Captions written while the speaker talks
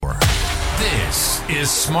This is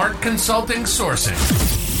Smart Consulting Sourcing,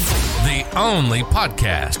 the only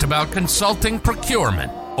podcast about consulting procurement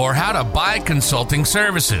or how to buy consulting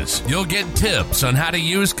services. You'll get tips on how to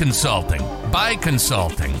use consulting, buy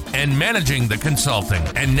consulting, and managing the consulting.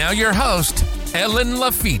 And now your host, Helene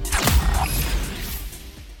Lafitte.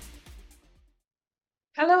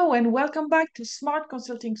 Hello and welcome back to Smart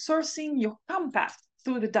Consulting Sourcing, your compass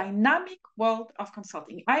through the dynamic world of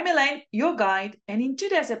consulting. I'm Helene, your guide, and in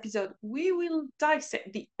today's episode, we will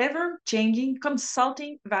dissect the ever-changing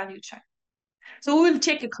consulting value chain. So we will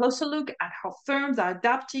take a closer look at how firms are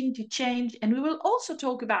adapting to change, and we will also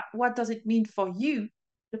talk about what does it mean for you,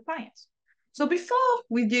 the clients. So before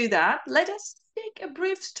we do that, let us take a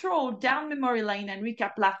brief stroll down memory lane and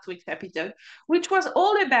recap last week's episode, which was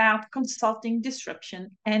all about consulting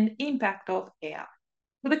disruption and impact of AI.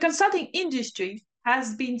 So the consulting industry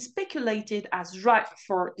has been speculated as ripe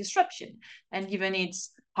for disruption, and given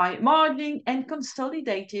its high margin and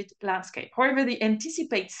consolidated landscape. However, the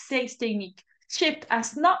anticipated systemic shift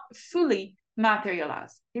has not fully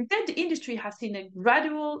materialized. Instead, the industry has seen a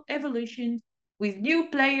gradual evolution with new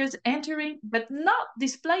players entering, but not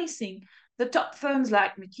displacing the top firms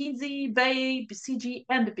like McKinsey, Bain, BCG,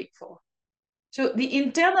 and the Big Four. So the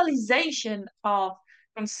internalization of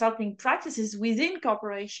consulting practices within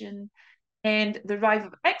corporation and the rise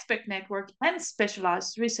of expert network and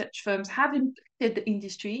specialized research firms have impacted the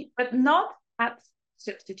industry, but not at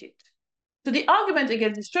substitute. So the argument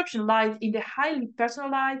against disruption lies in the highly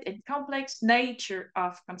personalized and complex nature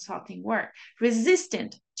of consulting work,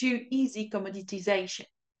 resistant to easy commoditization.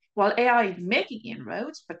 While AI is making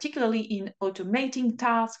inroads, particularly in automating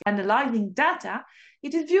tasks, analyzing data,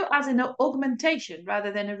 it is viewed as an augmentation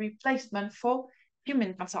rather than a replacement for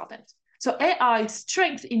human consultants. So AI's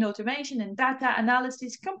strength in automation and data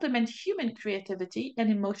analysis complement human creativity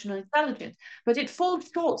and emotional intelligence, but it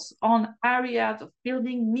falls short on areas of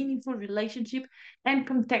building meaningful relationship and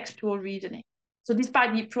contextual reasoning. So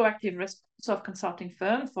despite the proactive response of consulting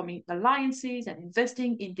firms forming alliances and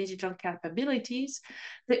investing in digital capabilities,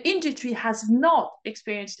 the industry has not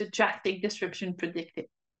experienced the drastic disruption predicted.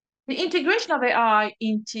 The integration of AI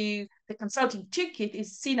into the consulting toolkit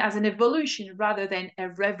is seen as an evolution rather than a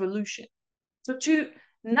revolution. So to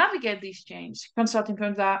navigate these changes, consulting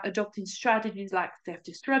firms are adopting strategies like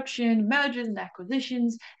self-disruption, mergers and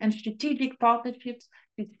acquisitions, and strategic partnerships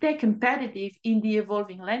to stay competitive in the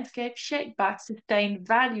evolving landscape shaped by sustained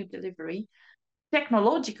value delivery,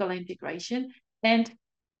 technological integration, and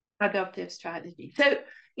adaptive strategy. So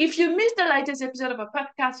if you missed the latest episode of a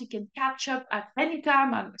podcast, you can catch up at any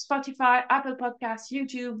time on Spotify, Apple Podcasts,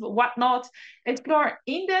 YouTube, whatnot. Explore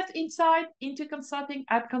in-depth insight into consulting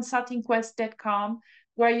at consultingquest.com,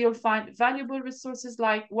 where you'll find valuable resources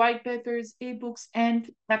like white papers, ebooks, and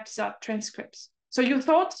episode transcripts. So your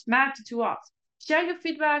thoughts matter to us. Share your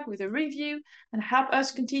feedback with a review and help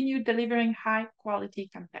us continue delivering high-quality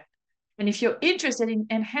content. And if you're interested in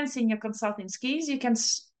enhancing your consulting skills, you can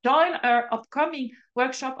join our upcoming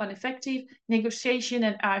workshop on effective negotiation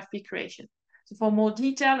and RFP creation. So for more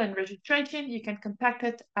detail and registration, you can contact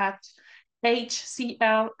us at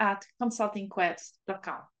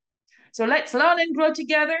hcl@consultingquest.com. So let's learn and grow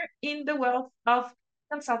together in the world of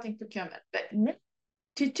consulting procurement. But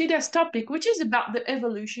to today's topic, which is about the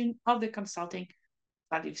evolution of the consulting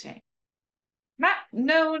value chain.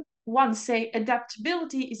 No one say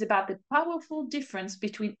adaptability is about the powerful difference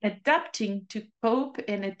between adapting to cope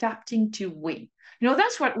and adapting to win.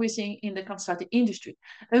 That's what we're seeing in the consulting industry,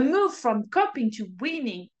 a move from coping to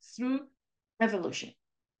winning through evolution.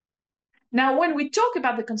 Now, when we talk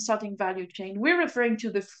about the consulting value chain, we're referring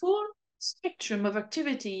to the full spectrum of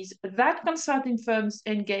activities that consulting firms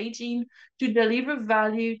engage in to deliver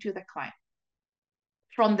value to the client.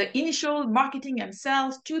 From the initial marketing and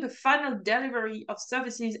sales to the final delivery of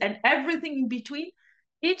services and everything in between,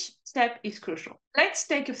 each step is crucial. Let's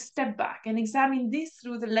take a step back and examine this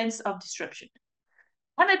through the lens of disruption.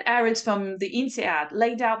 Annette Arendt from the INSEAD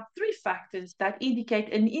laid out 3 factors that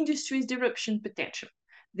indicate an industry's disruption potential: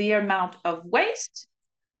 the amount of waste,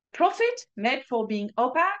 profit made for being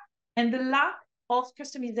opaque, and the lack of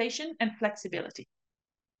customization and flexibility.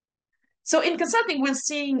 So in consulting, we're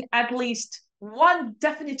seeing at least one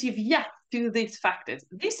definitive yes to these factors.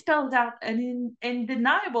 This spells out an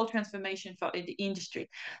undeniable transformation for the industry,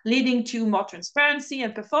 leading to more transparency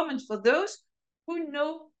and performance for those who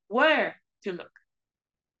know where to look.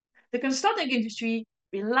 The consulting industry,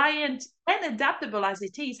 reliant and adaptable as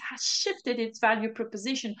it is, has shifted its value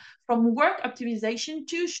proposition from work optimization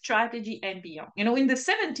to strategy and beyond. In the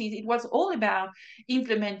 70s, it was all about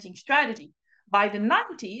implementing strategy. By the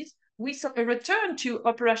 90s, we saw a return to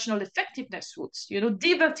operational effectiveness roots,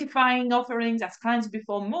 diversifying offerings as clients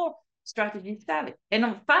become more strategy savvy. And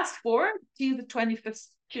on fast forward to the 21st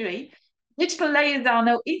century, digital layers are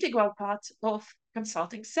now integral parts of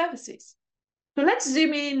consulting services. So let's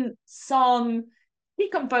zoom in some key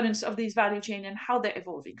components of this value chain and how they're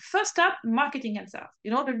evolving. First up, marketing and sales.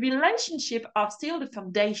 The relationship are still the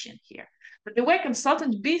foundation here, but the way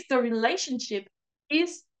consultants build the relationship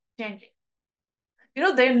is changing.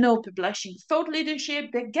 They're now publishing thought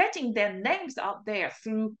leadership. They're getting their names out there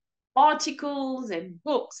through articles and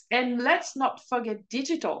books. And let's not forget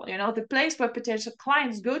digital, the place where potential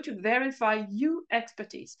clients go to verify your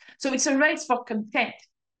expertise. So it's a race for content.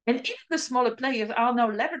 And even the smaller players are now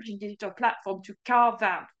leveraging digital platforms to carve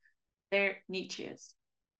out their niches.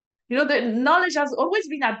 The knowledge has always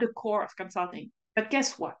been at the core of consulting. But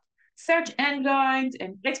guess what? Search engines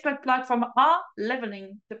and expert platforms are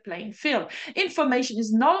leveling the playing field. Information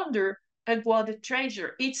is no longer a guarded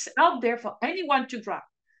treasure. It's out there for anyone to grab.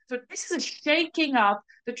 So this is shaking up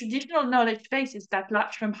the traditional knowledge bases that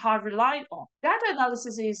large firms have relied on. Data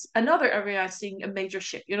analysis is another area seeing a major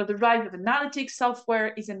shift. The rise of analytics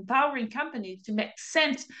software is empowering companies to make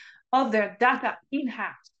sense of their data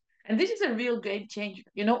in-house. And this is a real game changer,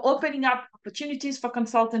 opening up opportunities for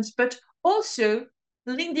consultants, but also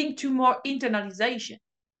leading to more internalization.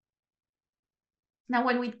 Now,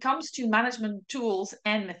 when it comes to management tools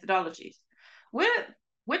and methodologies, we're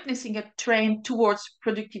witnessing a trend towards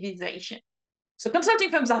productivization. So consulting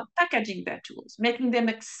firms are packaging their tools, making them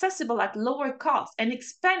accessible at lower cost and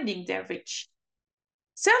expanding their reach.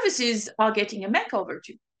 Services are getting a makeover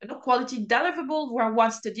too. Quality deliverables were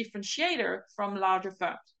once the differentiator from larger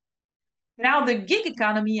firms. Now the gig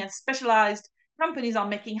economy and specialized companies are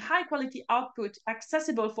making high quality output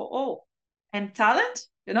accessible for all. And talent,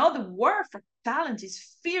 the war for talent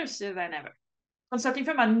is fiercer than ever. Consulting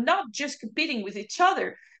firms are not just competing with each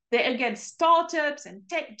other, they're against startups and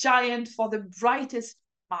tech giants for the brightest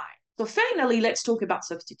mind. So finally, let's talk about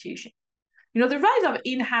substitution. The rise of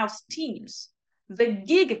in-house teams, the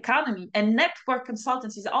gig economy, and network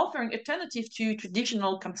consultancies are offering alternatives to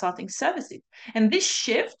traditional consulting services. And this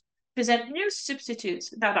shift presents new substitutes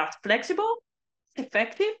that are flexible,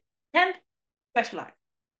 effective, and specialized.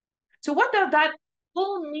 So what does that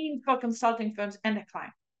all mean for consulting firms and their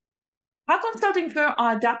clients? How consulting firms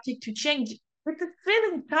are adapting to change with the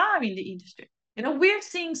thrilling time in the industry. We're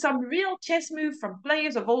seeing some real chess moves from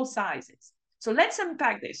players of all sizes. So let's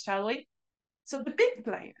unpack this, shall we? So the big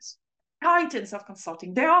players, titans of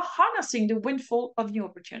consulting, they are harnessing the windfall of new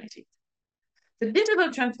opportunities. The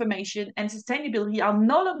digital transformation and sustainability are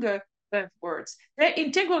no longer buzzwords. They're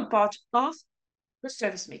integral part of the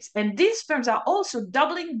service mix. And these firms are also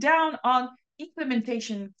doubling down on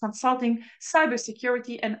implementation, consulting,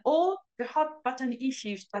 cybersecurity, and all the hot button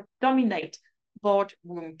issues that dominate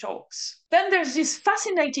boardroom talks. Then there's this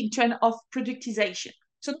fascinating trend of productization.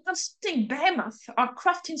 So the consulting behemoths are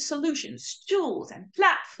crafting solutions, tools, and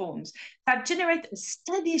platforms that generate a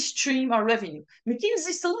steady stream of revenue.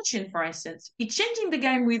 McKinsey Solution, for instance, is changing the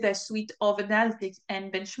game with their suite of analytics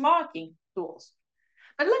and benchmarking tools.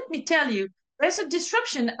 But let me tell you, there's a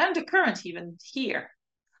disruption undercurrent even here.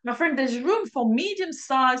 My friend, there's room for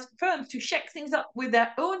medium-sized firms to shake things up with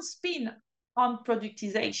their own spin on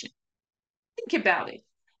productization. Think about it.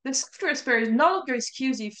 The software sphere is no longer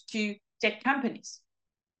exclusive to tech companies.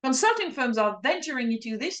 Consulting firms are venturing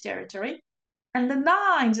into this territory, and the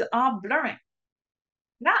lines are blurring.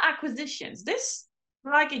 Now, acquisitions, this is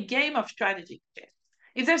like a game of strategy.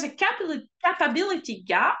 If there's a capability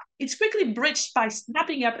gap, it's quickly bridged by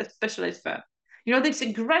snapping up a specialist firm. This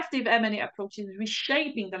aggressive M&A approach is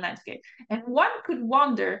reshaping the landscape. And one could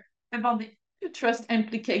wonder about the antitrust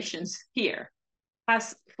implications here.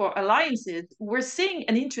 As for alliances, we're seeing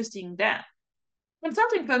an interesting dance.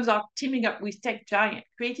 Consulting firms are teaming up with tech giants,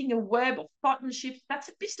 creating a web of partnerships that's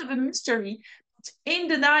a piece of a mystery, but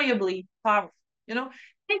undeniably powerful.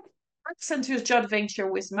 Take Accenture's joint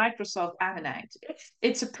venture with Microsoft Amidst.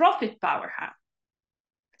 It's a profit powerhouse.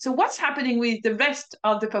 So what's happening with the rest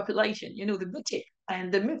of the population, the boutique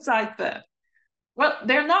and the mid-sized firm? Well,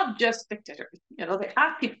 they're not just spectators, they're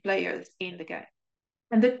active players in the game.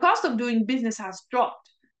 And the cost of doing business has dropped,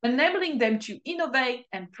 enabling them to innovate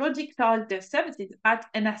and productize their services at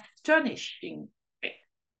an astonishing rate.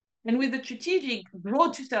 And with the strategic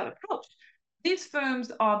broad to sell approach, these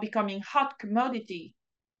firms are becoming hot commodity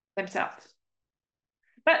themselves.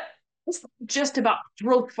 But it's not just about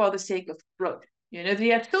growth for the sake of growth.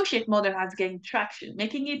 The associate model has gained traction,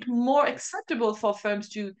 making it more acceptable for firms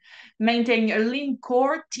to maintain a lean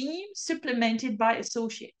core team supplemented by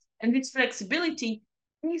associates. And this flexibility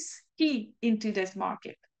is key in today's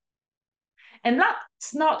market. And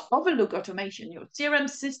let's not overlook automation, your CRM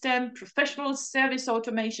system, professional service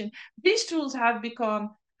automation. These tools have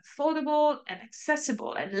become affordable and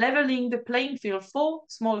accessible and leveling the playing field for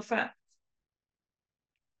smaller firms.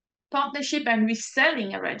 Partnership and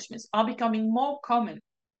reselling arrangements are becoming more common.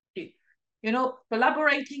 You know,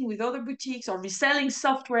 collaborating with other boutiques or reselling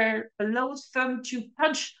software allows firms to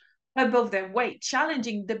punch above their weight,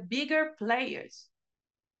 challenging the bigger players.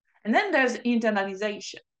 And then there's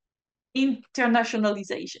internationalization.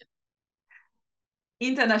 Internationalization.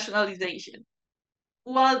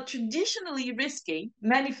 While traditionally risky,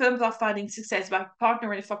 many firms are finding success by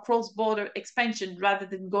partnering for cross-border expansion rather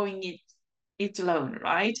than going it alone,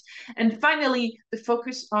 right? And finally, the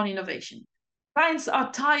focus on innovation. Clients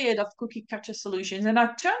are tired of cookie cutter solutions and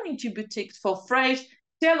are turning to boutiques for fresh,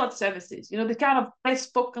 tailored services, you know, the kind of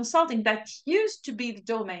bespoke consulting that used to be the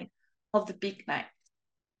domain of the big names.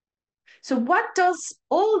 So what does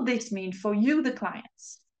all this mean for you, the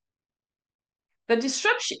clients? The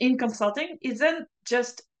disruption in consulting isn't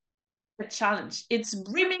just a challenge. It's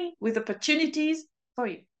brimming with opportunities for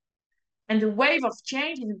you. And the wave of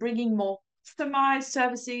change is bringing more customized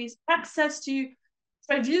services, access to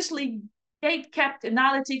previously gate-kept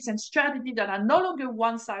analytics and strategies that are no longer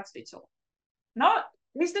one size fits all. Now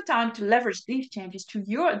is the time to leverage these changes to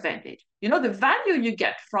your advantage. You know, the value you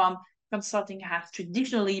get from consulting has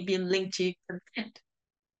traditionally been linked to content.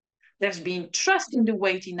 There's been trust in the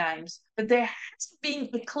weighty names, but there has been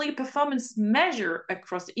a clear performance measure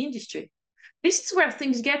across the industry. This is where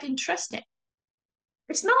things get interesting.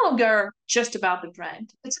 It's no longer just about the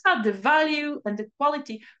brand. It's about the value and the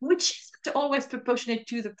quality, which isn't always proportionate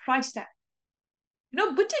to the price tag. You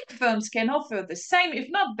know, boutique firms can offer the same, if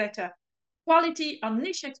not better, quality or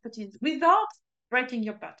niche expertise without breaking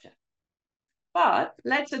your budget. But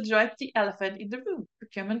let's address the elephant in the room,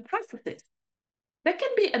 procurement processes. There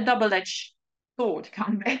can be a double-edged sword,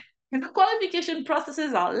 can't they? And the qualification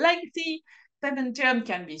processes are lengthy, payment term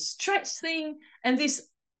can be stressing, and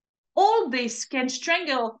all this can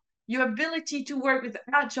strangle your ability to work with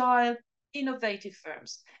agile, innovative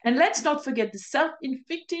firms. And let's not forget the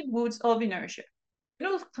self-inflicted wounds of inertia. You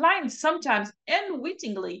know, clients sometimes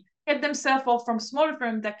unwittingly get themselves off from smaller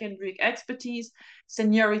firms that can bring expertise,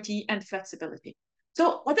 seniority, and flexibility.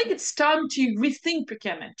 So I think it's time to rethink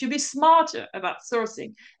procurement, to be smarter about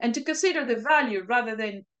sourcing, and to consider the value rather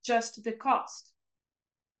than just the cost.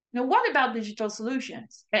 Now, what about digital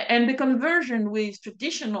solutions and the conversion with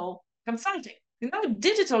traditional consulting? You know,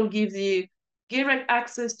 digital gives you direct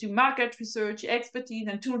access to market research, expertise,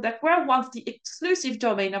 and tools that were once the exclusive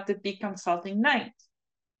domain of the big consulting names.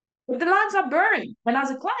 But the lines are blurring, and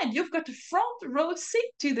as a client, you've got a front row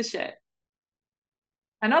seat to the shed.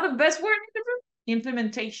 Another buzzword in the room,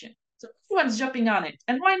 implementation. So everyone's jumping on it.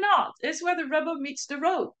 And why not? It's where the rubber meets the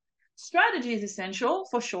road. Strategy is essential,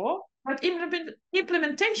 for sure, but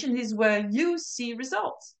implementation is where you see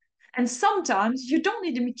results. And sometimes you don't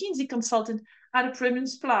need a McKinsey consultant at a premium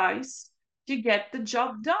price to get the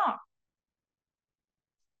job done.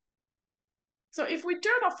 So if we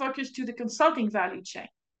turn our focus to the consulting value chain,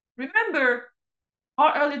 remember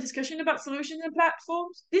our earlier discussion about solutions and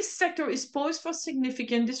platforms? This sector is poised for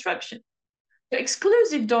significant disruption. The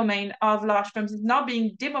exclusive domain of large firms is now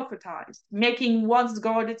being democratized, making once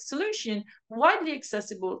guarded solution widely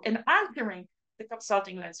accessible and anchoring the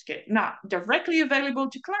consulting landscape. Now, directly available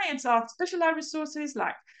to clients are specialized resources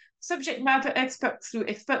like subject matter experts through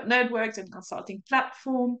expert networks and consulting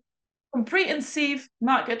platform, comprehensive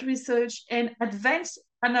market research, and advanced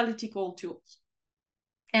analytical tools.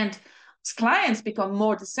 And as clients become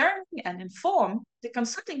more discerning and informed, the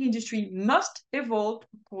consulting industry must evolve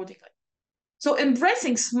accordingly. So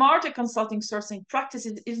embracing smarter consulting sourcing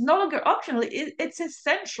practices is no longer optional, it's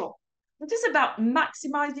essential. It is about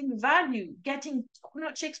maximizing value, getting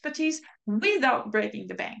top-notch expertise without breaking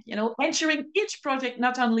the bank, you know, ensuring each project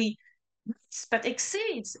not only meets but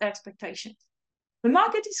exceeds expectations. The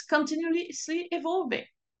market is continuously evolving.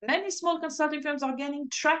 Many small consulting firms are gaining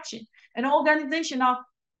traction, and organizations are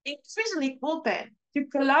increasingly open to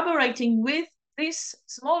collaborating with these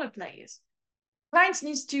smaller players. Clients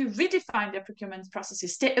need to redefine their procurement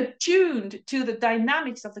processes, stay attuned to the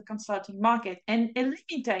dynamics of the consulting market, and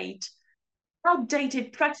eliminate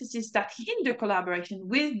outdated practices that hinder collaboration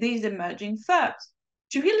with these emerging firms.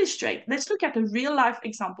 To illustrate, let's look at a real-life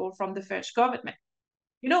example from the French government.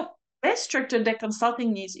 You know, they structured their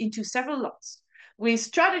consulting needs into several lots, with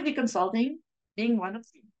strategy consulting being one of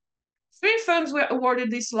them. 3 firms were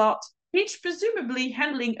awarded this lot, each presumably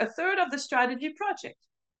handling a third of the strategy project.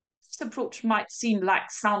 This approach might seem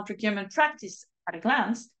like sound procurement practice at a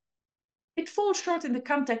glance. It falls short in the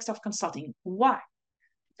context of consulting. Why?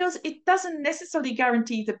 because it doesn't necessarily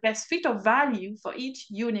guarantee the best fit or value for each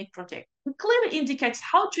unique project. It clearly indicates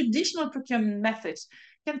how traditional procurement methods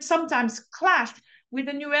can sometimes clash with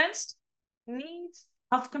the nuanced needs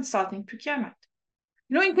of consulting procurement.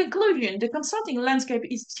 In conclusion, the consulting landscape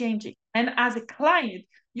is changing, and as a client,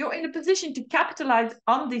 you're in a position to capitalize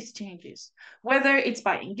on these changes, whether it's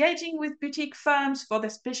by engaging with boutique firms for their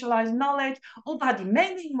specialized knowledge or by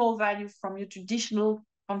demanding more value from your traditional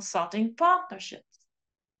consulting partnerships.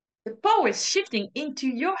 The power is shifting into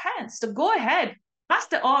your hands, so go ahead,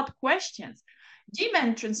 ask the hard questions,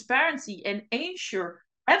 demand transparency, and ensure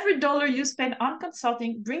every dollar you spend on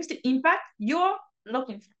consulting brings the impact you're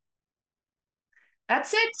looking for.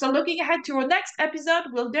 That's it. So looking ahead to our next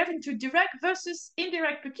episode, we'll delve into direct versus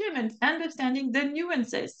indirect procurement, understanding the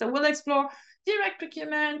nuances. So we'll explore direct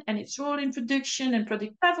procurement and its role in production and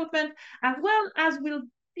product development, as well as we'll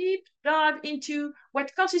deep dive into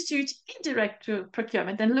what constitutes indirect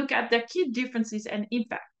procurement and look at their key differences and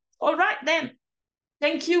impact. All right, then.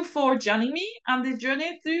 Thank you for joining me on this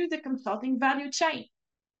journey through the consulting value chain.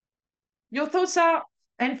 Your thoughts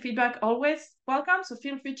and feedback always welcome, so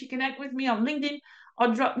feel free to connect with me on LinkedIn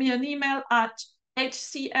or drop me an email at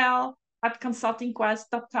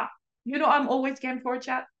hcl@consultingquest.com. I'm always game for a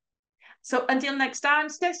chat. So until next time,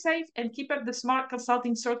 stay safe and keep up the smart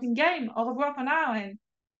consulting sourcing game. Au revoir for now and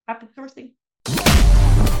happy sourcing.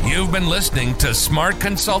 You've been listening to Smart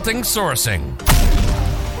Consulting Sourcing,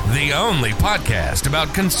 the only podcast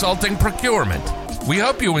about consulting procurement. We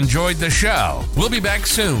hope you enjoyed the show. We'll be back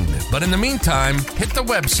soon, but in the meantime, hit the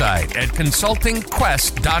website at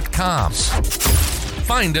consultingquest.com.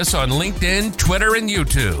 Find us on LinkedIn, Twitter, and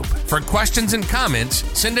YouTube. For questions and comments,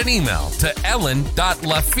 send an email to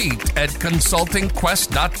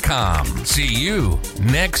ellen.lafitte@consultingquest.com. See you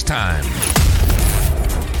next time.